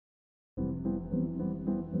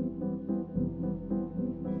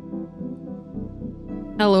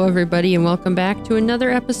Hello, everybody, and welcome back to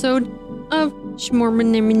another episode of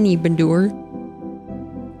Schmormanimanibadur.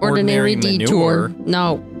 Ordinary Detour. Manure.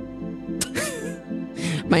 No.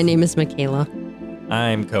 My name is Michaela.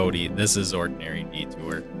 I'm Cody. This is Ordinary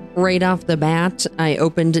Detour. Right off the bat, I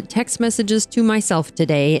opened text messages to myself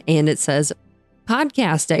today, and it says,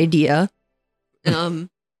 podcast idea.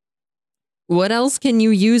 What else can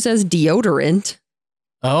you use as deodorant?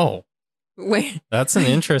 Oh, Wait, that's an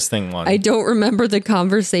interesting one. I don't remember the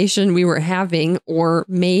conversation we were having or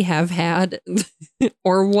may have had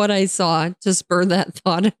or what I saw to spur that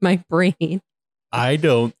thought in my brain. I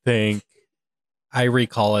don't think I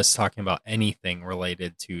recall us talking about anything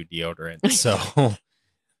related to deodorant. So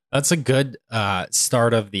that's a good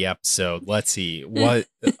start of the episode. Let's see. What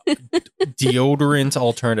deodorant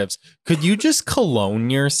alternatives? Could you just cologne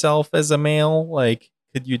yourself as a male? Like,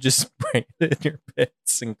 could you just spray it in your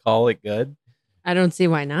pits and call it good? I don't see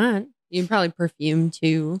why not. You can probably perfume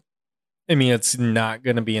too. I mean, it's not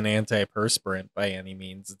going to be an antiperspirant by any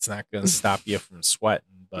means. It's not going to stop you from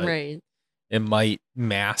sweating, but Right. it might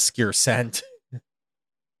mask your scent.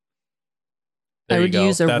 I would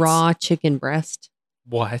use a That's- raw chicken breast.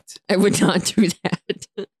 What? I would not do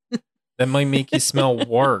that. That might make you smell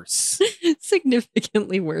worse.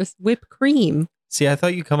 Significantly worse. Whipped cream. See, I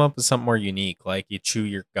thought you'd come up with something more unique, like you chew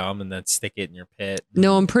your gum and then stick it in your pit.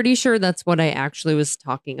 No, I'm pretty sure that's what I actually was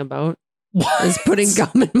talking about. What? Is putting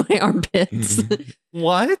gum in my armpits.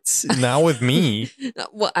 What? Not with me.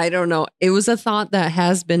 Well, I don't know. It was a thought that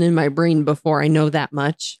has been in my brain before. I know that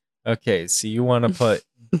much. Okay, so you want to put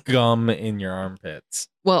gum in your armpits.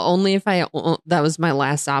 Well, only if that was my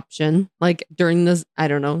last option. Like during this, I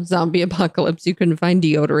don't know, zombie apocalypse, you couldn't find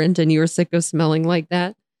deodorant and you were sick of smelling like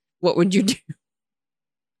that. What would you do?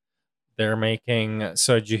 They're making,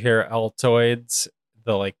 so did you hear Altoids?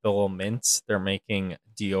 The little mints, they're making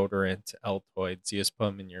deodorant Altoids. You just put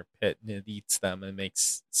them in your pit and it eats them and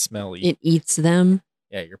makes smelly. It eats them.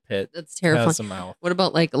 Yeah, your pit That's has a terrifying. mouth. What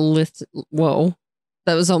about like Whoa,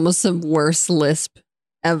 that was almost the worst lisp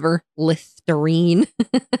ever. Listerine.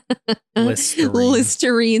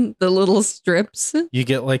 Listerine. The little strips. You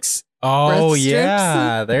get like, oh Breath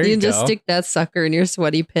yeah, strips. there you You go. just stick that sucker in your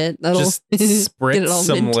sweaty pit. That'll Just get it spritz all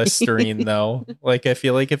some minty. Listerine though. Like I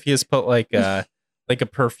feel like if you just put like a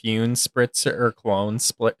perfume spritzer or cologne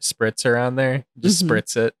spritzer on there, just Mhm.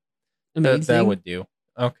 spritz it. Amazing. That would do.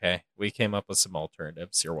 Okay, we came up with some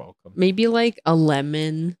alternatives. You're welcome. Maybe like a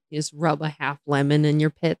lemon. You just rub a half lemon in your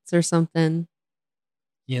pits or something.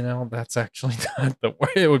 You know, that's actually not the way.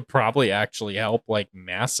 It would probably actually help like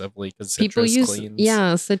massively because People citrus use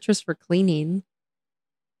cleans. citrus for cleaning.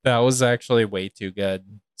 That was actually way too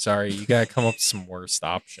good. Sorry, you gotta come up with some worse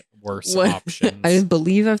options. I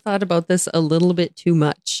believe I've thought about this a little bit too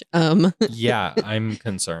much. Yeah, I'm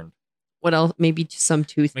concerned. What else? Maybe some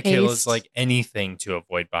toothpaste. Michaela's like anything to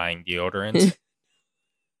avoid buying deodorant.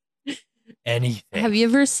 Anything. Have you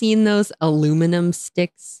ever seen those aluminum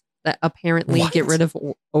sticks that apparently get What? rid of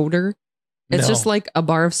odor? It's just No. like a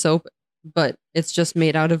bar of soap, but it's just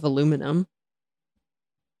made out of aluminum.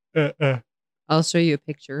 I'll show you a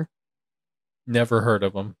picture. Never heard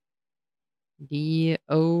of them.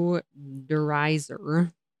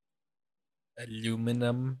 Deodorizer.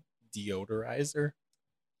 Aluminum deodorizer.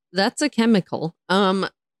 That's a chemical.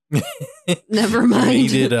 Never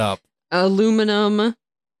mind. Made it up. Aluminum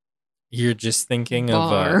You're just thinking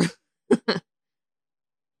bar. of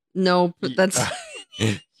Nope, that's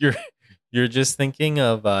you're just thinking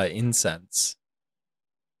of incense.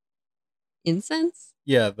 incense.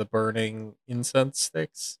 Yeah, the burning incense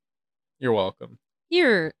sticks. You're welcome.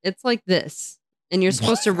 Here, it's like this. And you're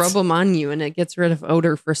supposed to What? rub them on you and it gets rid of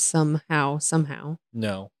odor for somehow.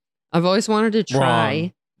 No. I've always wanted to try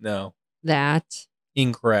Wrong. No. that.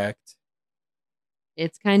 Incorrect.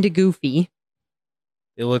 It's kind of goofy.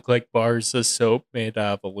 They look like bars of soap made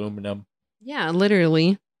out of aluminum. Yeah,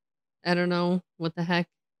 literally. I don't know what the heck.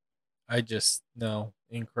 No,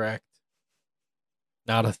 incorrect.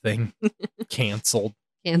 Not a thing. Canceled.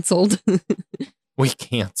 Canceled. We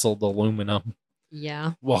canceled aluminum.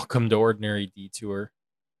 Yeah. Welcome to Ordinary Detour.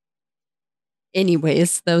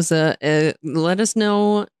 Anyways, that was let us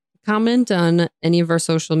know. Comment on any of our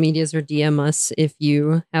social medias or DM us if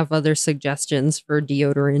you have other suggestions for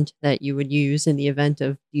deodorant that you would use in the event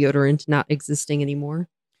of deodorant not existing anymore.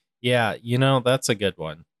 Yeah, that's a good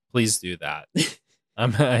one. Please do that.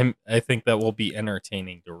 I think that will be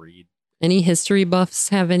entertaining to read. Any history buffs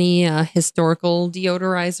have any historical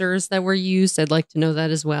deodorizers that were used? I'd like to know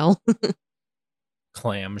that as well.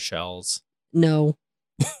 Clamshells. No.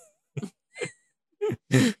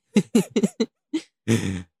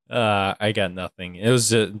 I got nothing. It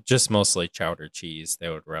was just mostly chowder cheese. They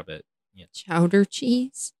would rub it. Yeah. Chowder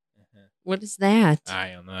cheese? What is that?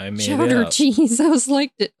 I don't know. I made Chowder it up. cheese. I was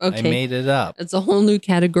like, okay. I made it up. It's a whole new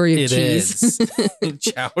category of It cheese. is.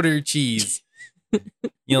 Chowder cheese.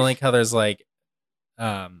 You know, like how there's like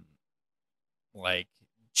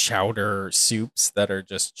chowder soups that are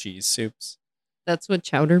just cheese soups. That's what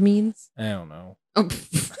chowder means? I don't know. Oh.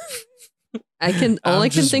 All I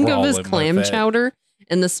can think of is clam chowder,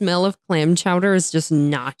 and the smell of clam chowder is just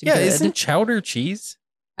not good. Yeah, isn't chowder cheese?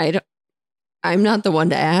 I'm not the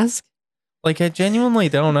one to ask. Like, I genuinely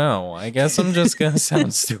don't know. I guess I'm just going to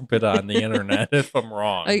sound stupid on the internet if I'm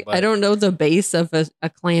wrong. I don't know the base of a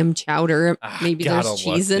clam chowder. Maybe there's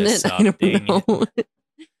cheese in it. I don't know.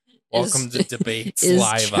 Welcome to Debates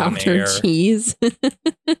Live on Air. Cheese.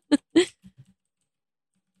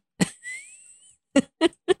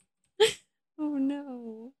 Oh,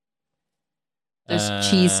 no. There's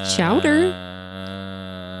cheese chowder?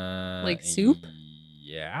 Like soup?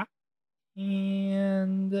 Yeah.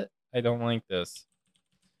 And I don't like this.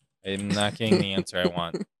 I'm not getting the answer I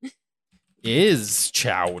want. Is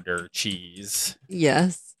chowder cheese?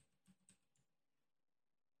 Yes.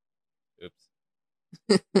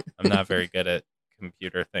 Oops. I'm not very good at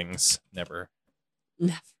computer things. Never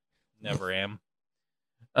am.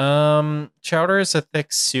 Chowder is a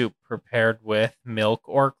thick soup prepared with milk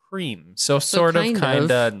or cream. So sort of,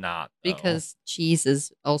 kinda not. Though. Because cheese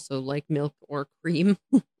is also like milk or cream.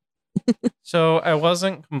 So I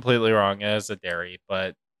wasn't completely wrong as a dairy,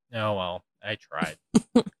 but oh well, I tried.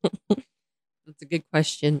 That's a good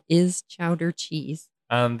question. Is chowder cheese?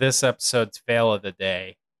 On this episode's fail of the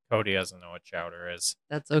day, Cody doesn't know what chowder is.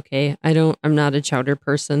 That's okay. I'm not a chowder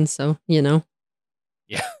person, so you know.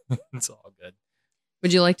 Yeah, it's all good.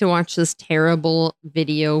 Would you like to watch this terrible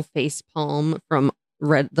video facepalm from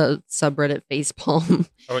the subreddit facepalm?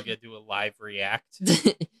 Are we gonna do a live react?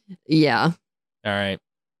 Yeah. All right.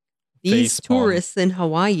 These tourists in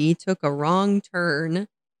Hawaii took a wrong turn.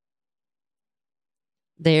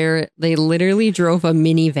 They literally drove a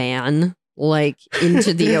minivan like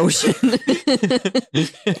into the ocean.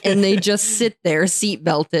 And they just sit there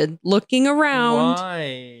seatbelted, looking around.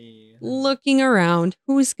 Why? Looking around.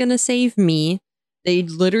 Who's gonna save me? They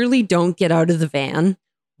literally don't get out of the van.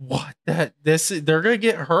 What? They're gonna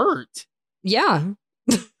get hurt. Yeah.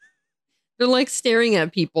 They're like staring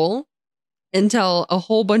at people until a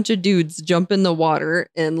whole bunch of dudes jump in the water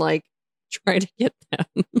and like try to get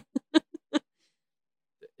them.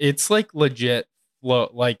 It's like legit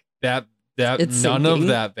float, like that It's none sinking. of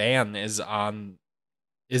that van is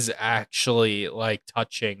actually like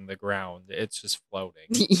touching the ground. It's just floating.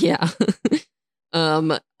 Yeah.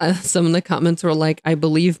 Some of the comments were like, I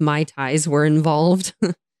believe Mai Tais were involved.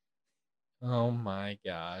 Oh my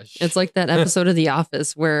gosh. It's like that episode of The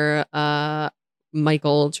Office where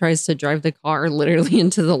Michael tries to drive the car literally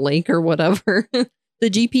into the lake or whatever. The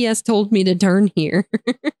GPS told me to turn here.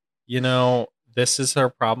 You know, this is our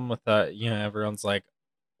problem with everyone's like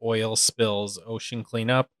oil spills, ocean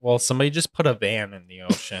cleanup. Well, somebody just put a van in the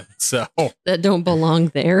ocean. So that don't belong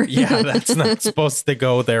there. Yeah, that's not supposed to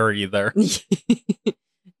go there either.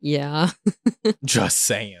 Yeah. Just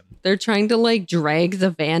saying. They're trying to like drag the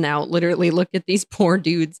van out. Literally, look at these poor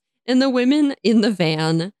dudes. And the women in the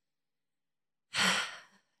van.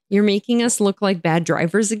 You're making us look like bad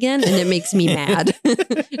drivers again, and it makes me mad.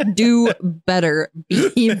 Do better.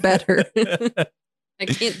 Be better. I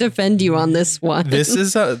can't defend you on this one. This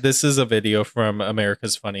is a video from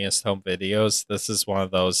America's Funniest Home Videos. This is one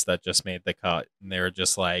of those that just made the cut, and they were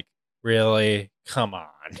just like, "Really? Come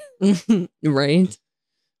on." Right?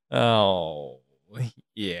 Oh,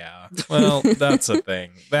 yeah. Well, that's a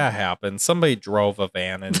thing. That happened. Somebody drove a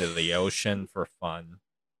van into the ocean for fun.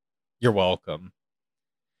 You're welcome.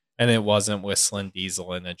 And it wasn't whistling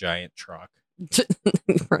diesel in a giant truck.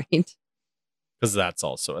 Right. Because that's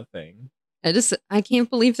also a thing. I can't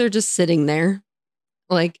believe they're just sitting there.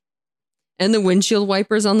 Like, and the windshield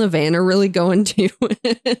wipers on the van are really going too.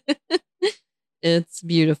 It's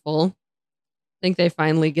beautiful. I think they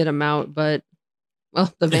finally get them out, but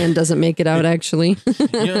well, the van doesn't make it out actually. It's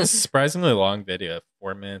a surprisingly long video,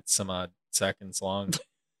 4 minutes, some odd seconds long.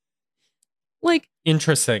 Like,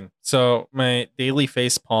 interesting. So my daily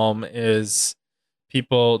facepalm is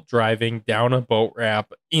people driving down a boat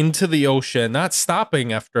ramp into the ocean, not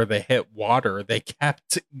stopping after they hit water. They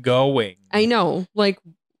kept going. I know. Like,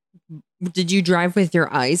 did you drive with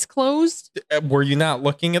your eyes closed? Were you not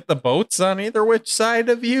looking at the boats on either which side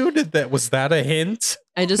of you? Was that a hint?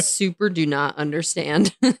 I just super do not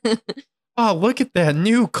understand. Oh, look at that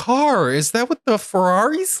new car. Is that what the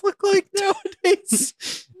Ferraris look like nowadays?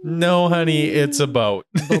 No, honey, it's a boat.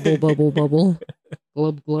 Bubble, bubble, bubble.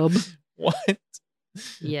 Glub, glub. What?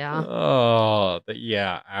 Yeah. Oh,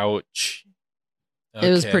 yeah. Ouch. It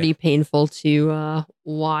was Okay. pretty painful to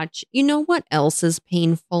watch. You know what else is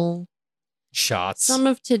painful? Shots. Some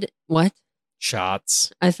of today. What?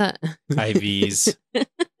 Shots. I thought. IVs.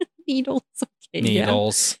 Needles. Okay.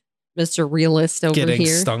 Needles. Yeah. Mr. Realist over Getting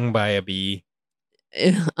here. stung by a bee.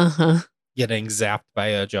 Uh-huh. Getting zapped by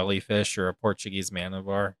a jellyfish or a Portuguese man o'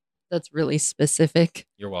 war. That's really specific.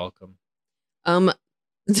 You're welcome.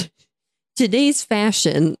 Today's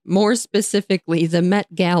fashion, more specifically the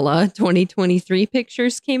Met Gala 2023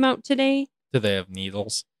 pictures came out today. Do they have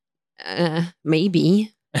needles?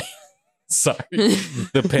 Maybe. Sorry.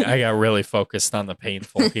 I got really focused on the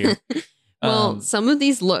painful here. Well, some of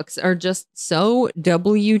these looks are just so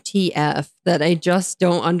WTF that I just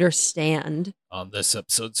don't understand. On this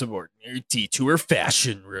episode's Ordinary Detour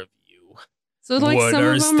Fashion Review. So like What some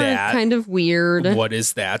of is them that? are kind of weird. What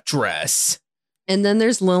is that dress? And then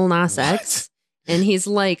there's Lil Nas What? X. And he's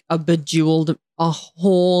like a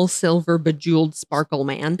whole silver bejeweled sparkle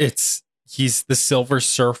man. He's the Silver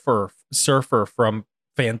Surfer from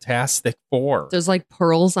Fantastic Four. There's like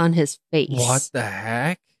pearls on his face. What the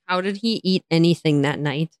heck? How did he eat anything that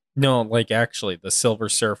night? No, like actually, the Silver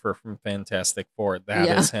Surfer from Fantastic Four. That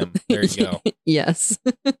is him. There you go. Yes.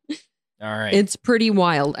 All right. It's pretty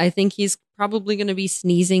wild. I think he's probably going to be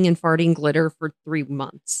sneezing and farting glitter for 3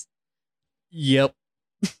 months. Yep.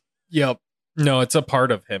 No, it's a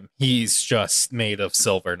part of him. He's just made of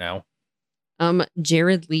silver now.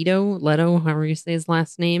 Jared Leto, however you say his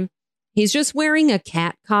last name. He's just wearing a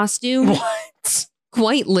cat costume. What?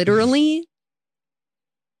 Quite literally.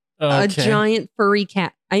 Okay. A giant furry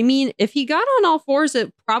cat. I mean, if he got on all fours,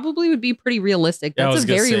 it probably would be pretty realistic. Yeah, I That's was a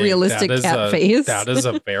gonna very say, realistic that is cat face. That is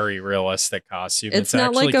a very realistic costume. It's not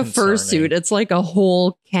actually like a concerning. fursuit. It's like a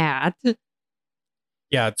whole cat.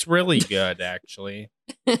 Yeah, it's really good, actually.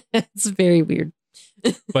 It's very weird.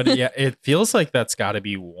 But yeah, it feels like that's got to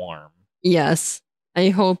be warm. Yes. I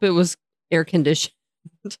hope it was air conditioned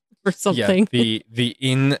or something. Yeah, the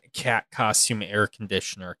in-cat costume air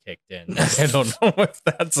conditioner kicked in. I don't know if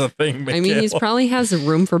that's a thing. I mean, he's probably has a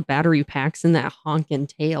room for battery packs in that honkin'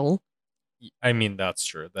 tail. I mean, that's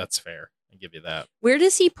true. That's fair. I give you that. Where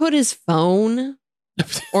does he put his phone?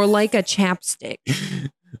 Or like a chapstick?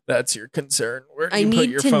 That's your concern. Where do I you put need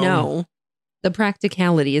your to phone? know. The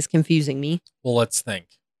practicality is confusing me. Well, let's think.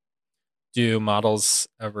 Do models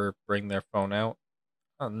ever bring their phone out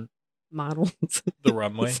on Models. the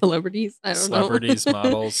runway? Celebrities? I don't Celebrities, know.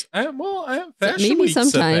 models. Fashion Maybe Week's a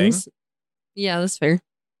thing. sometimes. Yeah, that's fair.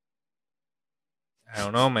 I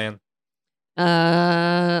don't know, man.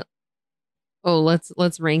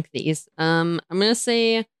 Let's rank these. I'm gonna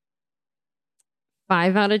say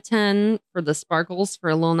 5 out of 10 for the sparkles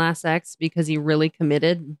for Lil Nas X because he really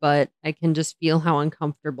committed, but I can just feel how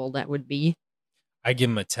uncomfortable that would be. I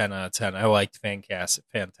give him a 10 out of 10. I liked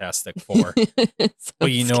Fantastic Four. But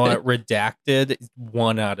But you know what? Redacted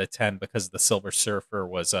 1 out of 10 because the Silver Surfer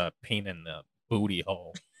was a pain in the booty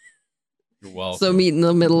hole. You're welcome. So meet in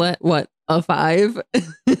the middle at what? A 5?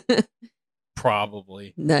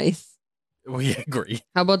 Probably. Nice. We agree.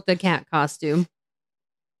 How about the cat costume?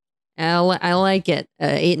 I like it.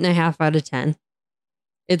 8.5 out of 10.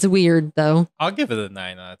 It's weird though. I'll give it a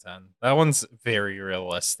 9 out of 10. That one's very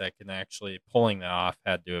realistic, and actually pulling that off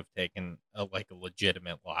had to have taken a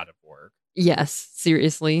legitimate lot of work. Yes,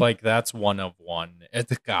 seriously. Like that's one of one.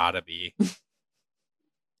 It's gotta be.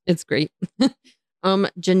 It's great.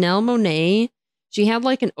 Janelle Monáe, she had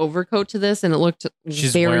like an overcoat to this, and it looked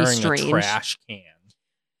She's very wearing strange. a trash can.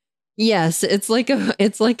 Yes, it's like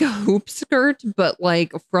a hoop skirt, but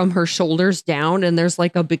like from her shoulders down, and there's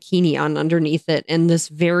like a bikini on underneath it, and this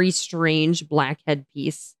very strange black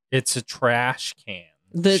headpiece. It's a trash can.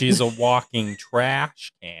 The- She's a walking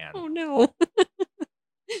trash can. Oh no.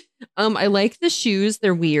 I like the shoes.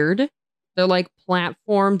 They're weird. They're like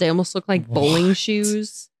platform. They almost look like bowling What?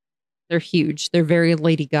 shoes. They're huge. They're very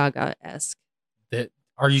Lady Gaga-esque.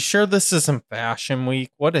 Are you sure this isn't Fashion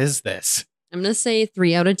Week? What is this? I'm going to say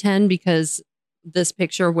 3 out of 10 because this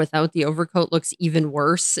picture without the overcoat looks even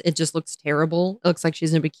worse. It just looks terrible. It looks like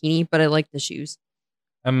she's in a bikini, but I like the shoes.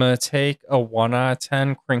 I'm going to take a 1 out of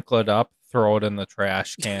 10, crinkle it up, throw it in the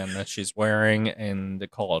trash can that she's wearing, and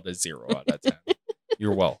call it a 0 out of 10.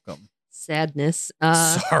 You're welcome. Sadness.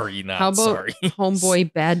 Sorry, not How about sorry.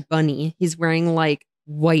 homeboy Bad Bunny? He's wearing like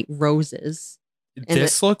white roses.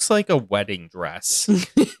 This looks like a wedding dress.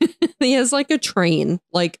 He has like a train,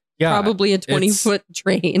 like Yeah, probably a 20-foot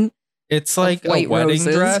train. It's like a white wedding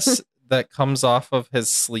roses. dress that comes off of his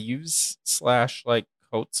sleeves / like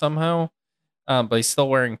coat somehow. But he's still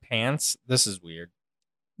wearing pants. This is weird.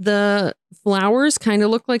 The flowers kind of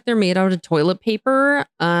look like they're made out of toilet paper.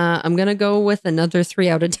 I'm going to go with another 3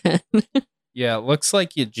 out of 10. Yeah, it looks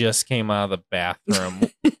like you just came out of the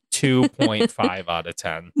bathroom. 2.5 out of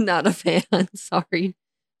 10. Not a fan. Sorry.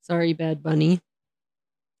 Sorry, Bad Bunny.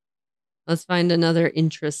 Let's find another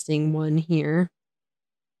interesting one here.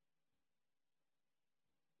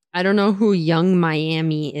 I don't know who Young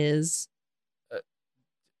Miami is.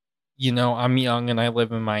 I'm young and I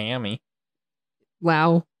live in Miami.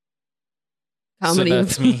 Wow. Comedy. So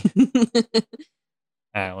that's me.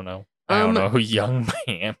 I don't know. I don't know who Young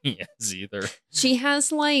Miami is either. She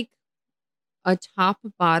has like a top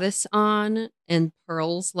bodice on and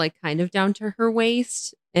pearls like kind of down to her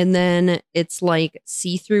waist. And then it's like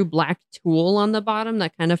see-through black tulle on the bottom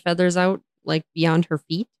that kind of feathers out like beyond her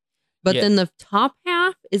feet. But then the top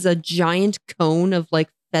half is a giant cone of like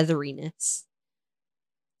featheriness.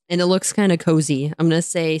 And it looks kind of cozy. I'm going to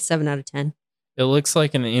say 7 out of 10. It looks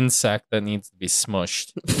like an insect that needs to be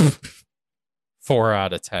smushed. 4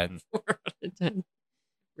 out of 10. 4 out of 10.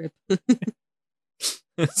 Rip.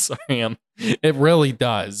 Sorry, it really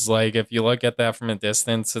does. Like, if you look at that from a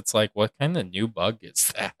distance, it's like, what kind of new bug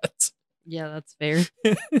is that? Yeah, that's fair.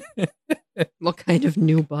 What kind of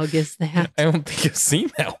new bug is that? I don't think I've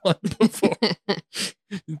seen that one before.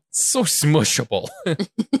 It's so smushable.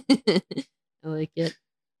 I like it.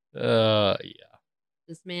 Yeah.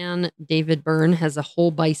 This man, David Byrne, has a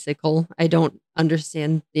whole bicycle. I don't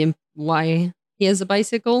understand why he has a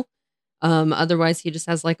bicycle. Otherwise, he just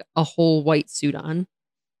has like a whole white suit on.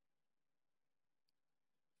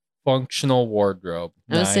 Functional wardrobe.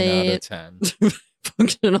 9 out of 10.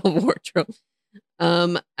 Functional wardrobe.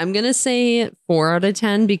 I'm gonna say 4 out of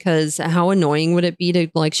 10 because how annoying would it be to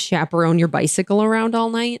like chaperone your bicycle around all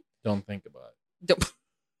night? Don't think about it.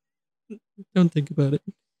 Don't think about it.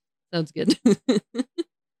 Sounds good.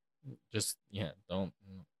 Just don't.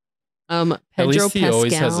 Pedro At least he Pascal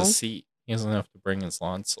always has a seat. He doesn't have to bring his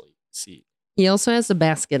lawn seat. He also has a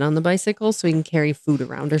basket on the bicycle so he can carry food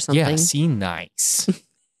around or something. Yeah, see, nice.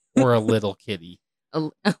 Or a little kitty. A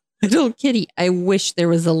little kitty. I wish there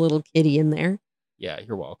was a little kitty in there. Yeah,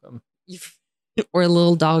 you're welcome. Or a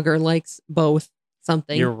little dog or likes both.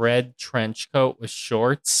 Something. Your red trench coat with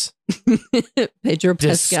shorts. Pedro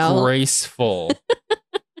Pascal. Disgraceful.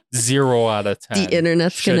 0 out of 10. The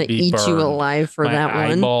internet's going to eat you alive for My that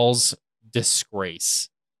one. Eyeballs, disgrace.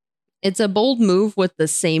 It's a bold move with the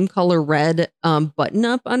same color red button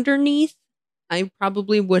up underneath. I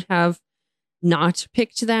probably would have not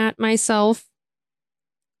picked that myself.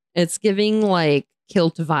 It's giving like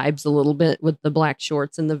kilt vibes a little bit with the black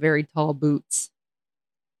shorts and the very tall boots.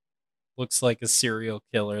 Looks like a serial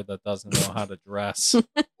killer that doesn't know how to dress.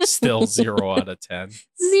 Still 0 out of 10.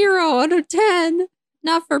 0 out of 10.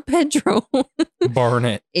 Not for Pedro. Burn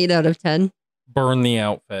it. 8 out of 10. Burn the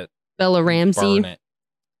outfit. Bella Ramsey. Burn it.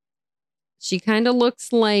 She kind of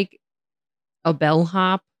looks like a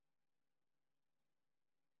bellhop.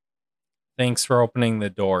 Thanks for opening the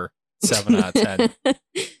door. 7 out of 10.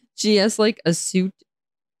 She has like a suit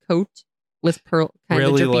coat with kind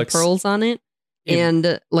of drippy pearls on it.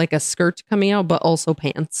 And like a skirt coming out, but also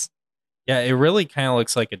pants. Yeah, it really kind of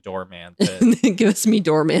looks like a doorman. It gives me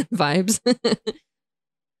doorman vibes.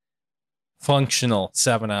 Functional,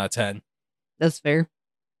 7 out of 10. That's fair.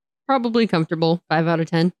 Probably comfortable, 5 out of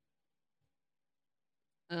 10.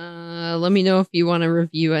 Let me know if you want to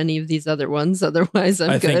review any of these other ones. Otherwise,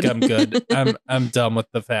 I think I'm good. I'm done with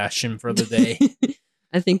the fashion for the day.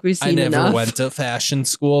 I think we've seen enough. I never went to fashion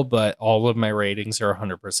school, but all of my ratings are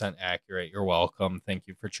 100% accurate. You're welcome. Thank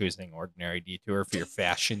you for choosing Ordinary Detour for your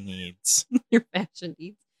fashion needs. Your fashion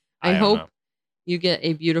needs. I hope you get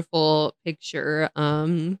a beautiful picture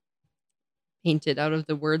painted out of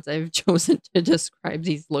the words I've chosen to describe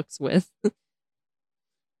these looks with.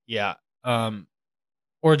 Yeah.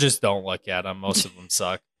 Or just don't look at them. Most of them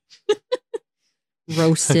suck.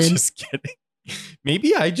 Roasted. Just kidding.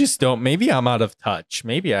 Maybe I just don't. Maybe I'm out of touch.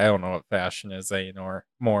 Maybe I don't know what fashion is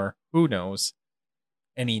anymore. Who knows?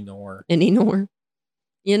 Anymore.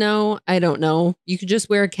 You know, I don't know. You could just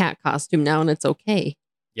wear a cat costume now and it's okay.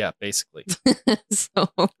 Yeah, basically. So,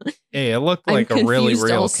 hey, it looked like a really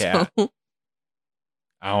real cat.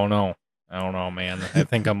 I don't know, man. I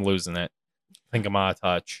think I'm losing it. I think I'm out of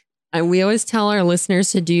touch. We always tell our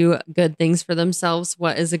listeners to do good things for themselves.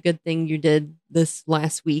 What is a good thing you did this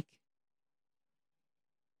last week?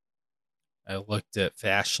 I looked at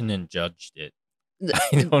fashion and judged it.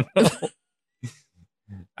 I don't know.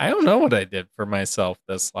 I don't know what I did for myself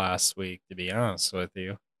this last week, to be honest with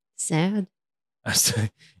you. Sad.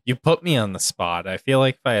 You put me on the spot. I feel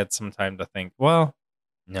like if I had some time to think, well,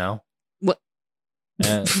 no.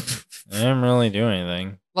 I didn't really do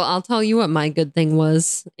anything. Well, I'll tell you what my good thing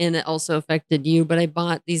was, and it also affected you, but I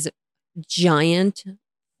bought these giant,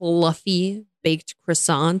 fluffy baked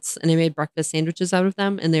croissants and I made breakfast sandwiches out of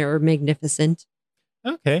them, and they were magnificent.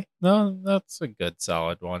 Okay, no, that's a good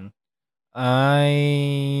solid one. I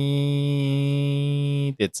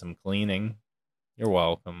did some cleaning. You're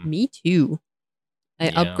welcome. Me too. I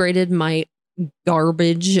Yeah. upgraded my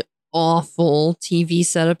garbage, awful TV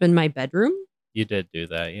setup in my bedroom. You did do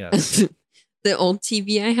that, yes. The old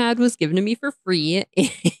TV I had was given to me for free,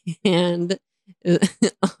 and it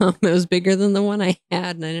was bigger than the one I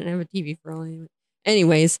had, and I didn't have a TV for all of it.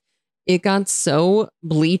 Anyways, it got so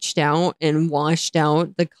bleached out and washed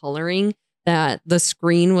out, the coloring, that the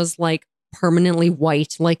screen was like permanently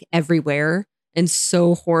white, like everywhere, and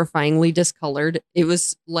so horrifyingly discolored. It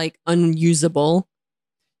was like unusable.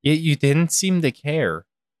 You didn't seem to care.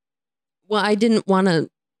 Well, I didn't want to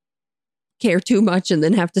care too much and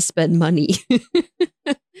then have to spend money.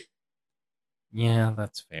 Yeah,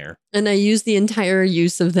 that's fair. And I used the entire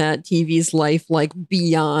use of that TV's life like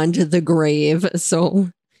beyond the grave. So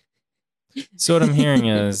what I'm hearing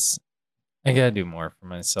is I gotta do more for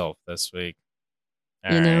myself this week.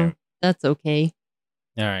 All you know, right. that's okay.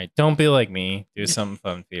 All right. Don't be like me. Do something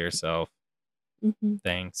fun for yourself. Mhm.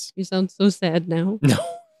 Thanks. You sound so sad now. No.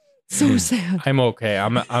 So sad. I'm okay.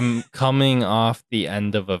 I'm coming off the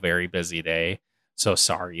end of a very busy day. So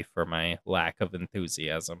sorry for my lack of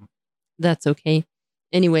enthusiasm. That's okay.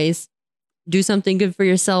 Anyways, do something good for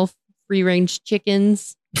yourself. Free range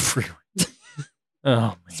chickens, Oh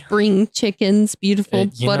man. spring chickens, beautiful You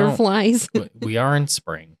know, butterflies. We are in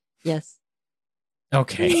spring. Yes.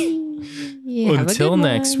 Okay. Yeah, have a Until good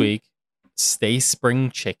next one. week, stay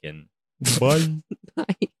spring chicken. Bye.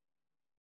 Bye.